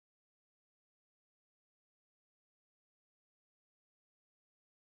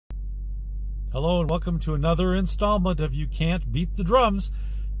Hello and welcome to another installment of You Can't Beat the Drums.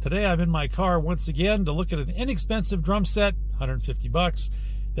 Today I'm in my car once again to look at an inexpensive drum set, 150 bucks,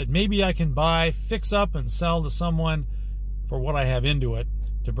 that maybe I can buy, fix up, and sell to someone for what I have into it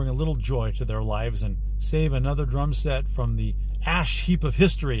to bring a little joy to their lives and save another drum set from the ash heap of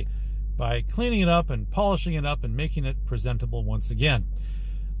history by cleaning it up and polishing it up and making it presentable once again.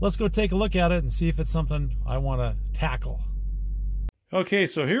 Let's go take a look at it and see if it's something I want to tackle. Okay,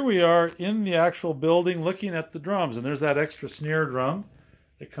 so here we are in the actual building looking at the drums, and there's that extra snare drum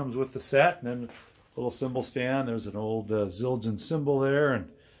that comes with the set, and then a little cymbal stand. There's an old Zildjian cymbal there, and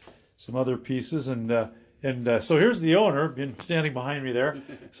some other pieces, and so here's the owner, been standing behind me there.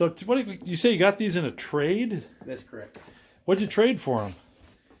 So what did you say, you got these in a trade? That's correct. What'd you trade for them?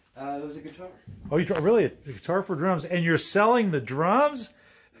 It was a guitar. Oh, really? A guitar for drums, and you're selling the drums?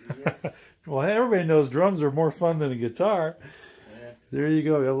 Yes. Well, everybody knows drums are more fun than a guitar. There you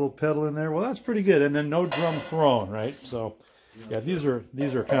go. Got a little pedal in there. Well, that's pretty good. And then no drum thrown, right? So, yeah, these are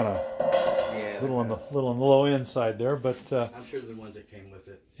kind of little on the low end side there, but I'm sure the ones that came with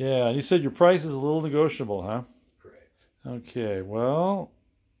it. Yeah, you said your price is a little negotiable, huh? Correct. Okay. Well,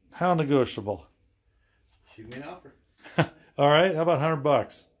 how negotiable? Shoot me an offer. All right. How about 100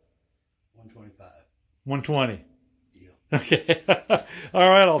 bucks? 125. 120. Deal. Okay. All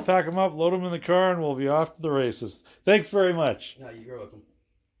right. I'll pack them up, load them in the car, and we'll be off to the races. Thanks very much. No, you're welcome.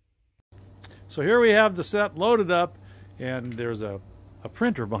 So here we have the set loaded up, and there's a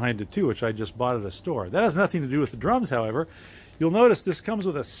printer behind it too, which I just bought at a store. That has nothing to do with the drums, however. You'll notice this comes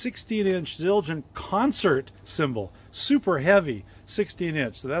with a 16-inch Zildjian concert cymbal. Super heavy,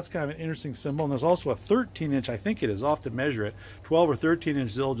 16-inch. So that's kind of an interesting cymbal. And there's also a 13-inch, I think it is, I'll have to measure it, 12 or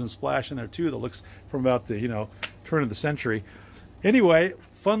 13-inch Zildjian splash in there too that looks from about the, turn of the century. Anyway,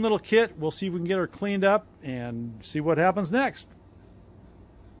 fun little kit. We'll see if we can get her cleaned up and see what happens next.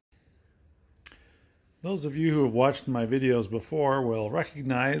 Those of you who have watched my videos before will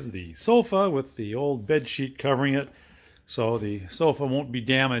recognize the sofa with the old bed sheet covering it, so the sofa won't be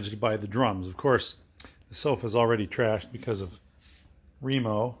damaged by the drums. Of course, the sofa is already trashed because of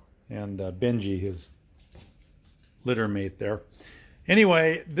Remo and Benji, his litter mate there.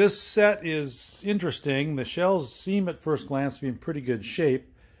 Anyway, this set is interesting. The shells seem at first glance to be in pretty good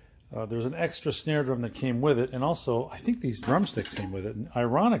shape. There's an extra snare drum that came with it, and also I think these drumsticks came with it. And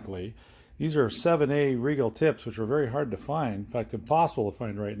ironically, these are 7A Regal tips, which are very hard to find. In fact, impossible to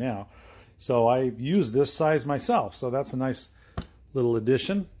find right now. So I use this size myself. So that's a nice little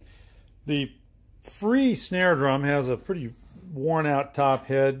addition. The free snare drum has a pretty worn out top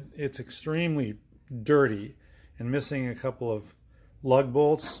head. It's extremely dirty and missing a couple of lug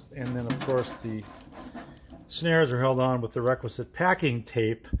bolts. And then, of course, the snares are held on with the requisite packing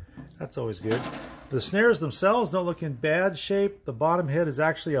tape. That's always good. The snares themselves don't look in bad shape. The bottom head is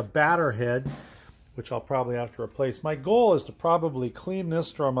actually a batter head, which I'll probably have to replace. My goal is to probably clean this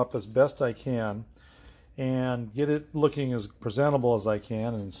drum up as best I can and get it looking as presentable as I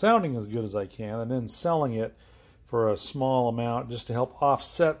can and sounding as good as I can, and then selling it for a small amount just to help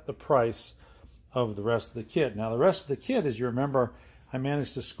offset the price of the rest of the kit. Now, the rest of the kit, as you remember, I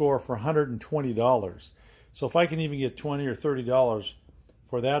managed to score for $120. So if I can even get $20 or $30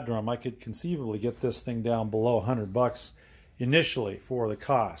 for that drum, I could conceivably get this thing down below 100 bucks initially for the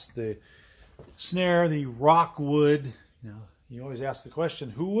cost. The snare, the Rockwood, you always ask the question,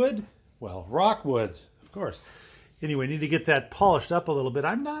 who would? Well, Rockwood, of course. Anyway, need to get that polished up a little bit.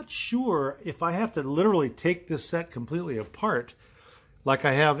 I'm not sure if I have to literally take this set completely apart like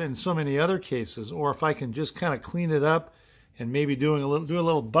I have in so many other cases, or if I can just kind of clean it up and maybe do a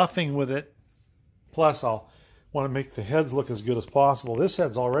little buffing with it. Plus, I'll want to make the heads look as good as possible. This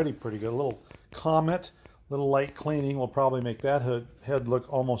head's already pretty good. A little Comet, little light cleaning will probably make that head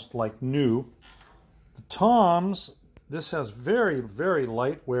look almost like new. The toms, this has very, very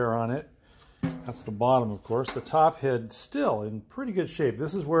light wear on it. That's the bottom, of course. The top head still in pretty good shape.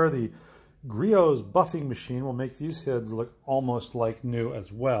 This is where the Griot's buffing machine will make these heads look almost like new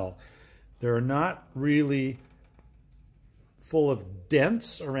as well. They're not really full of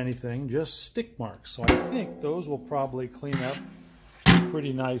dents or anything, just stick marks. So I think those will probably clean up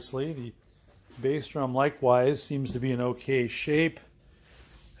pretty nicely. The bass drum likewise seems to be in okay shape.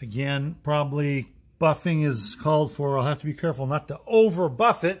 Again, probably buffing is called for. I'll have to be careful not to over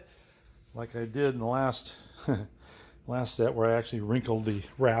buff it like I did in the last set where I actually wrinkled the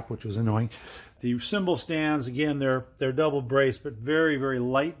wrap, which was annoying. The cymbal stands, again, they're double braced, but very, very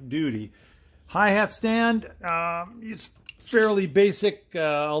light duty. Hi-hat stand, it's fairly basic,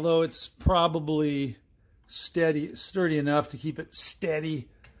 although it's probably sturdy enough to keep it steady.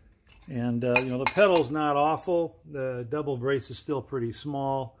 And, the pedal's not awful. The double brace is still pretty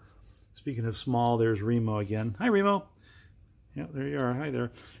small. Speaking of small, there's Remo again. Hi, Remo. Yeah, there you are. Hi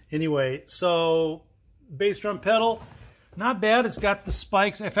there. Anyway, so bass drum pedal, not bad. It's got the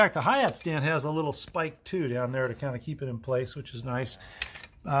spikes. In fact, the hi-hat stand has a little spike too down there to kind of keep it in place, which is nice.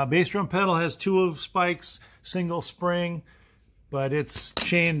 Bass drum pedal has 2 spikes, single spring, but it's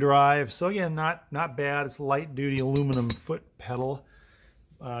chain drive. So again, not bad. It's a light duty aluminum foot pedal.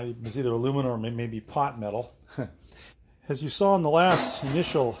 It's either aluminum or maybe pot metal. As you saw in the last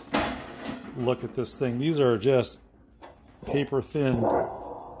initial look at this thing, these are just paper thin,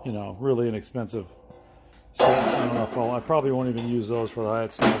 you know, really inexpensive. So I don't know if I probably won't even use those for the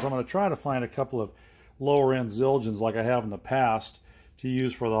hi-hat stands. I'm going to try to find a couple of lower end Zildjians like I have in the past to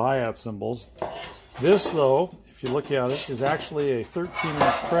use for the hi-hat cymbals. This, though, if you look at it, is actually a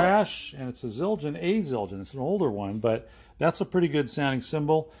 13-inch crash, and it's a Zildjian, It's an older one, but that's a pretty good sounding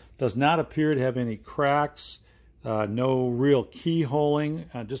cymbal. Does not appear to have any cracks, no real keyholing,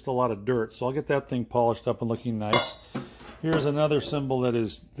 just a lot of dirt. So I'll get that thing polished up and looking nice. Here's another cymbal that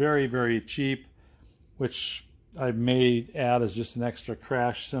is very, very cheap, which I may add as just an extra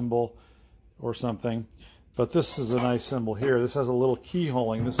crash cymbal or something. But this is a nice cymbal here. This has a little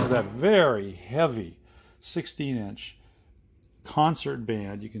keyholing. This is that very heavy 16-inch concert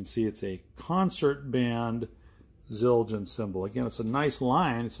band. You can see it's a concert band Zildjian cymbal. Again, it's a nice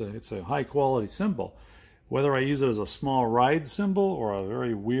line. It's a high-quality cymbal. Whether I use it as a small ride cymbal or a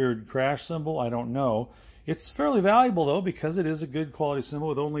very weird crash cymbal, I don't know. It's fairly valuable, though, because it is a good quality cymbal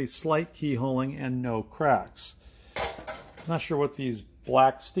with only slight keyholing and no cracks. I'm not sure what these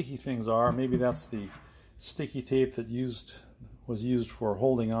black sticky things are. Maybe that's the sticky tape that was used for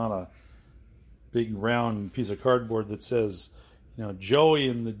holding on a big round piece of cardboard that says, you know, Joey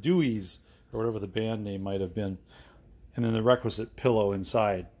and the Deweys, or whatever the band name might have been, and then the requisite pillow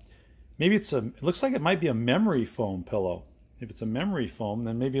inside. Maybe it looks like it might be a memory foam pillow. If it's a memory foam,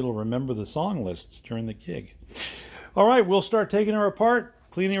 then maybe it'll remember the song lists during the gig. All right, we'll start taking her apart,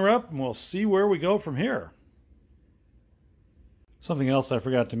 cleaning her up, and we'll see where we go from here. Something else I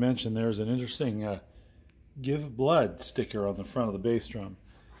forgot to mention, there's an interesting Give Blood sticker on the front of the bass drum.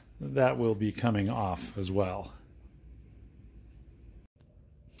 That will be coming off as well.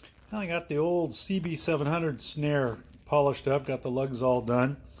 I got the old CB700 snare polished up, got the lugs all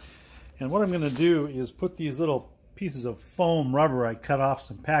done. And what I'm going to do is put these little pieces of foam rubber I cut off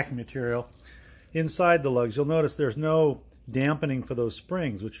some packing material inside the lugs. You'll notice there's no dampening for those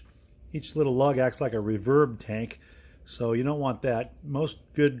springs, which each little lug acts like a reverb tank, so you don't want that. Most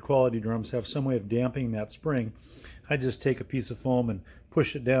good quality drums have some way of dampening that spring. I just take a piece of foam and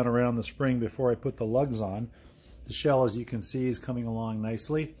push it down around the spring before I put the lugs on. The shell, as you can see, is coming along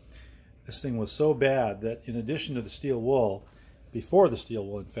nicely. This thing was so bad that in addition to the steel wool, before the steel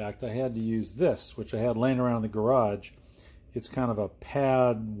wool, in fact, I had to use this, which I had laying around in the garage. It's kind of a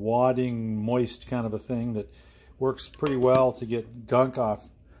pad, wadding, moist kind of a thing that works pretty well to get gunk off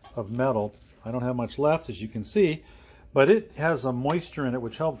of metal. I don't have much left, as you can see, but it has a moisture in it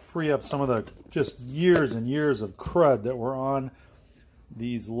which helped free up some of the just years and years of crud that were on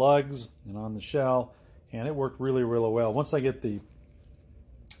these lugs and on the shell, and it worked really, really well. Once I get the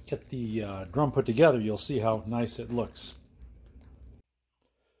drum put together, you'll see how nice it looks.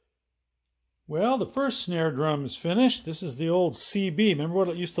 Well, the first snare drum is finished. This is the old CB. Remember what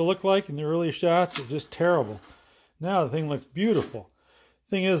it used to look like in the early shots? It was just terrible. Now the thing looks beautiful.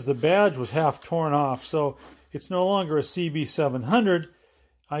 Thing is, the badge was half torn off, so it's no longer a CB700.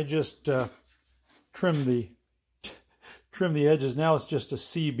 I just trimmed the edges. Now it's just a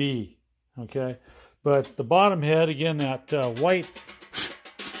CB. Okay, but the bottom head, again, that white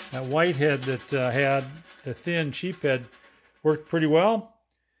head that had the thin cheap head, worked pretty well.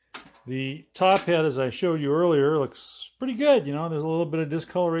 The top head, as I showed you earlier, looks pretty good. You know, there's a little bit of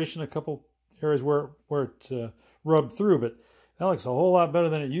discoloration, a couple areas where it rubbed through, but that looks a whole lot better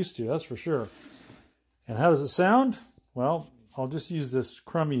than it used to, that's for sure. And how does it sound? Well, I'll just use this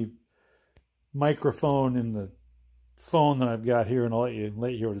crummy microphone in the phone that I've got here, and I'll let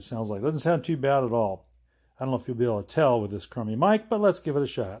you hear what it sounds like. It doesn't sound too bad at all. I don't know if you'll be able to tell with this crummy mic, but let's give it a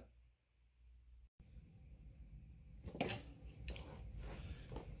shot.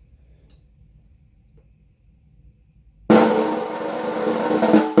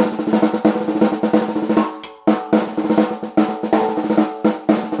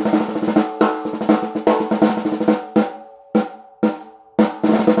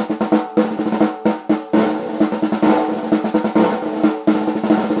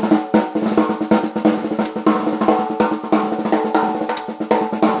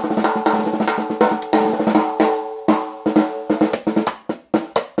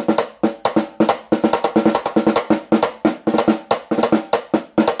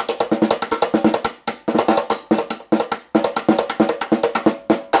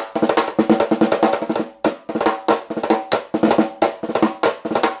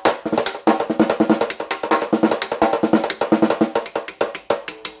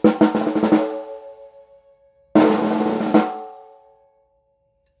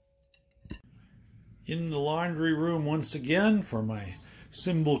 laundry room once again for my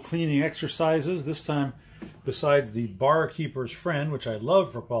symbol cleaning exercises. This time, besides the Barkeeper's Friend, which I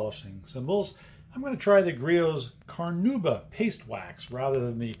love for polishing symbols, I'm going to try the Griot's Carnauba paste wax rather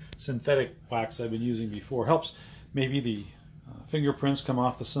than the synthetic wax I've been using before. Helps maybe the fingerprints come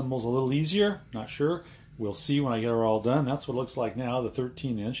off the symbols a little easier. Not sure. We'll see when I get her all done. That's what it looks like now, the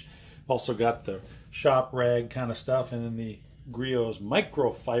 13-inch. Also got the shop rag kind of stuff, and then the Griot's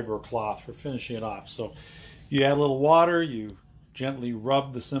microfiber cloth for finishing it off. So you add a little water, you gently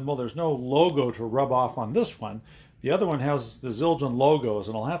rub the symbol. There's no logo to rub off on this one. The other one has the Zildjian logos,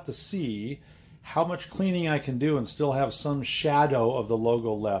 and I'll have to see how much cleaning I can do and still have some shadow of the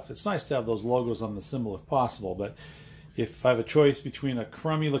logo left. It's nice to have those logos on the symbol if possible, but if I have a choice between a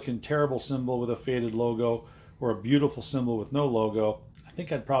crummy looking terrible symbol with a faded logo or a beautiful symbol with no logo, I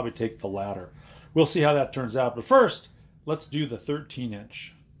think I'd probably take the latter. We'll see how that turns out, but first, let's do the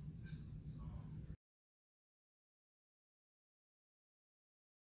 13-inch.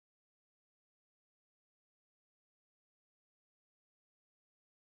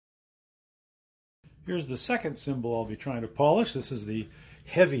 Here's the second symbol I'll be trying to polish. This is the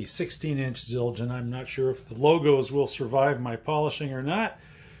heavy 16-inch Zildjian. I'm not sure if the logos will survive my polishing or not.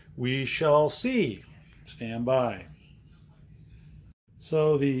 We shall see. Stand by.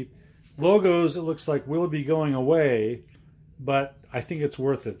 So the logos, it looks like, will be going away, but I think it's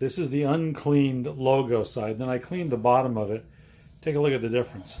worth it. This is the uncleaned logo side. Then I cleaned the bottom of it. Take a look at the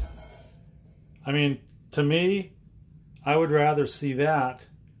difference. I mean, to me, I would rather see that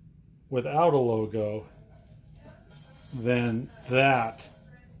without a logo than that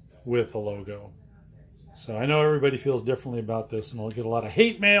with a logo. So I know everybody feels differently about this, and I'll get a lot of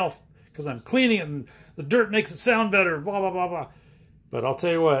hate mail because I'm cleaning it and the dirt makes it sound better, blah, blah, blah, blah. But I'll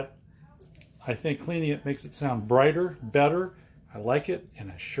tell you what, I think cleaning it makes it sound brighter, better. I like it,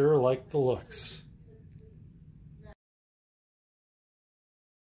 and I sure like the looks.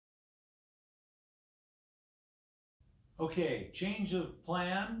 Okay, change of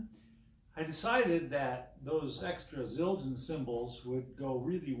plan. I decided that those extra Zildjian symbols would go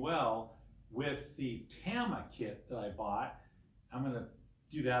really well with the Tama kit that I bought. I'm going to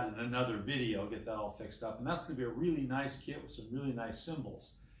do that in another video, get that all fixed up. And that's going to be a really nice kit with some really nice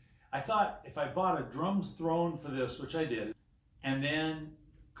symbols. I thought if I bought a drums throne for this, which I did, and then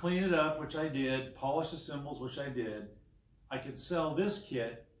clean it up, which I did, polish the symbols, which I did, I could sell this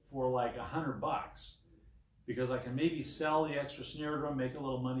kit for like $100. Because I can maybe sell the extra snare drum, make a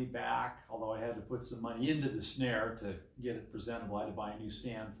little money back, although I had to put some money into the snare to get it presentable. I had to buy a new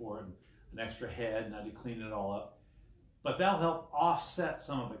stand for it, and an extra head, and I had to clean it all up. But that'll help offset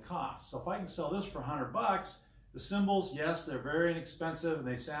some of the costs. So if I can sell this for $100, the cymbals, yes, they're very inexpensive, and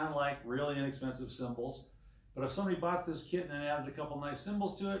they sound like really inexpensive cymbals. But if somebody bought this kit and then added a couple nice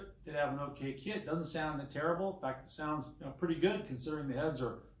cymbals to it, they'd have an okay kit. It doesn't sound terrible. In fact, it sounds pretty good considering the heads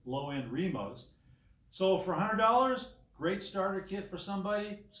are low-end Remos. So for $100, great starter kit for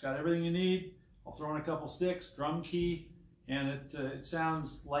somebody. It's got everything you need. I'll throw in a couple sticks, drum key, and it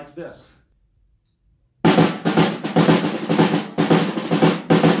sounds like this.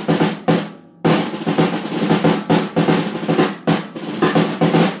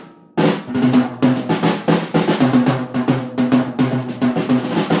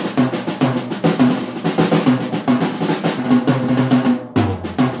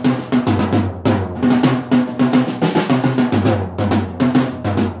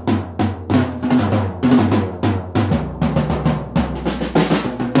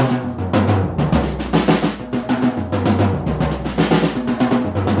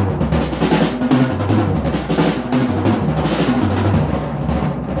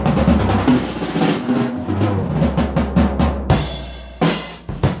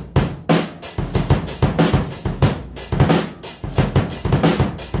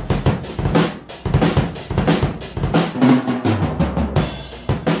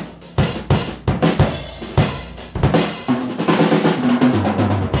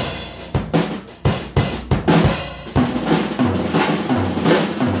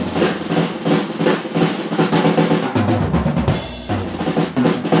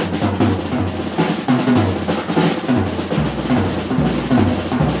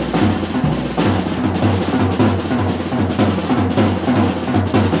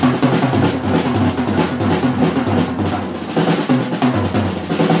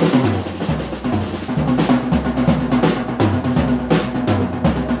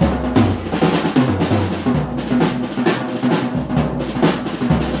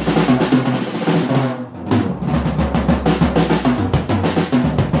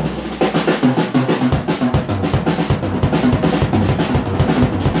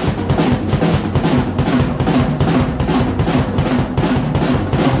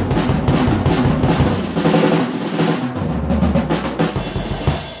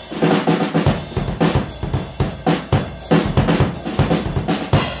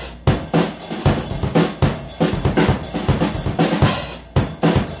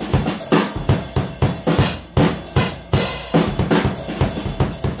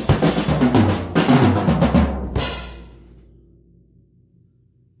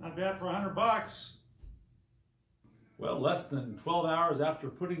 bucks. Well, less than 12 hours after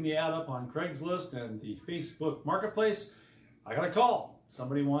putting the ad up on Craigslist and the Facebook Marketplace, I got a call.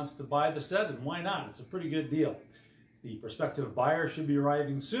 Somebody wants to buy the set, and why not? It's a pretty good deal. The prospective buyer should be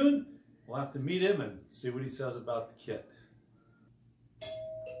arriving soon. We'll have to meet him and see what he says about the kit.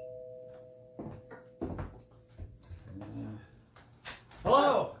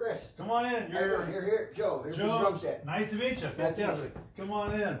 Hello. Chris. Come on in. You're here. Joe. Here's the drum set. Nice to meet you. Fantastic. Come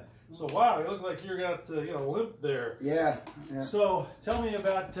on in. So, wow, you look like you got a limp there. Yeah. So, tell me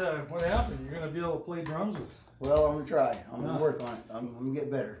about what happened. You're going to be able to play drums with. Well, I'm going to try. I'm going to work on it. I'm going to get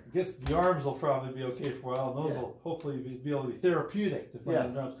better. I guess the arms will probably be okay for a while. Those will hopefully be able to be therapeutic to play the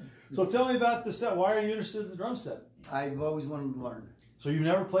drums. So, tell me about the set. Why are you interested in the drum set? I've always wanted to learn. So, you've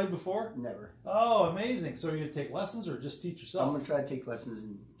never played before? Never. Oh, amazing. So, you're going to take lessons or just teach yourself? I'm going to try to take lessons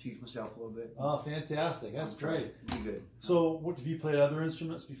and teach myself a little bit. Oh, fantastic. That's great. Be good. So, what, have you played other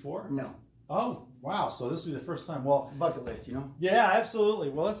instruments before? No. Oh, wow. So, this will be the first time. Well, bucket list, you know? Yeah, absolutely.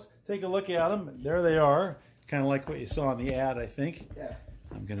 Well, let's take a look at them. There they are. Kind of like what you saw in the ad, I think. Yeah.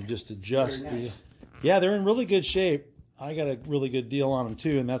 I'm going to just adjust Very nice. Yeah, they're in really good shape. I got a really good deal on them,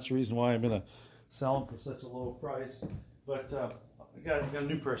 too, and that's the reason why I'm going to sell them for such a low price. But I got a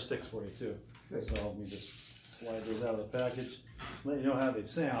new pair of sticks for you, too. Good. So let me just slide those out of the package, let you know how they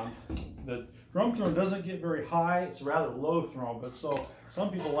sound. The drum tone doesn't get very high. It's a rather low throne, but so some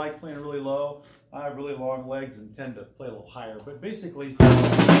people like playing really low. I have really long legs and tend to play a little higher, but basically...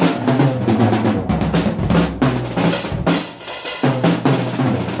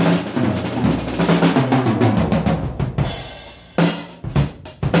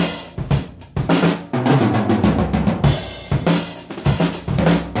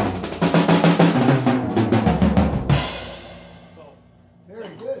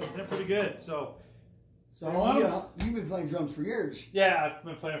 So you've been playing drums for years. Yeah, I've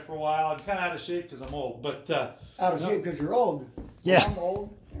been playing for a while. I'm kind of out of shape because I'm old, but out of shape because you're old. Yeah, I'm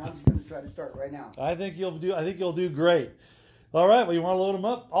old, and I'm just going to try to start right now. I think you'll do great. All right, well, you want to load them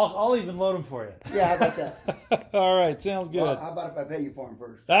up? I'll even load them for you. Yeah, how about that? All right, sounds good. Well, how about if I pay you for them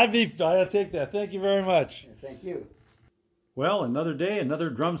first? I'll take that. Thank you very much. Yeah, thank you. Well, another day,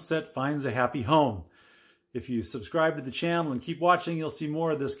 another drum set finds a happy home. If you subscribe to the channel and keep watching, you'll see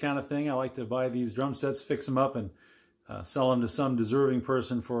more of this kind of thing. I like to buy these drum sets, fix them up, and sell them to some deserving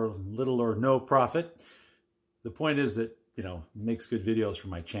person for little or no profit. The point is that, you know, it makes good videos for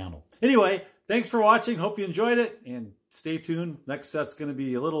my channel. Anyway, thanks for watching. Hope you enjoyed it, and stay tuned. Next set's going to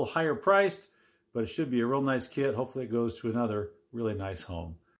be a little higher priced, but it should be a real nice kit. Hopefully it goes to another really nice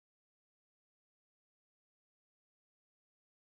home.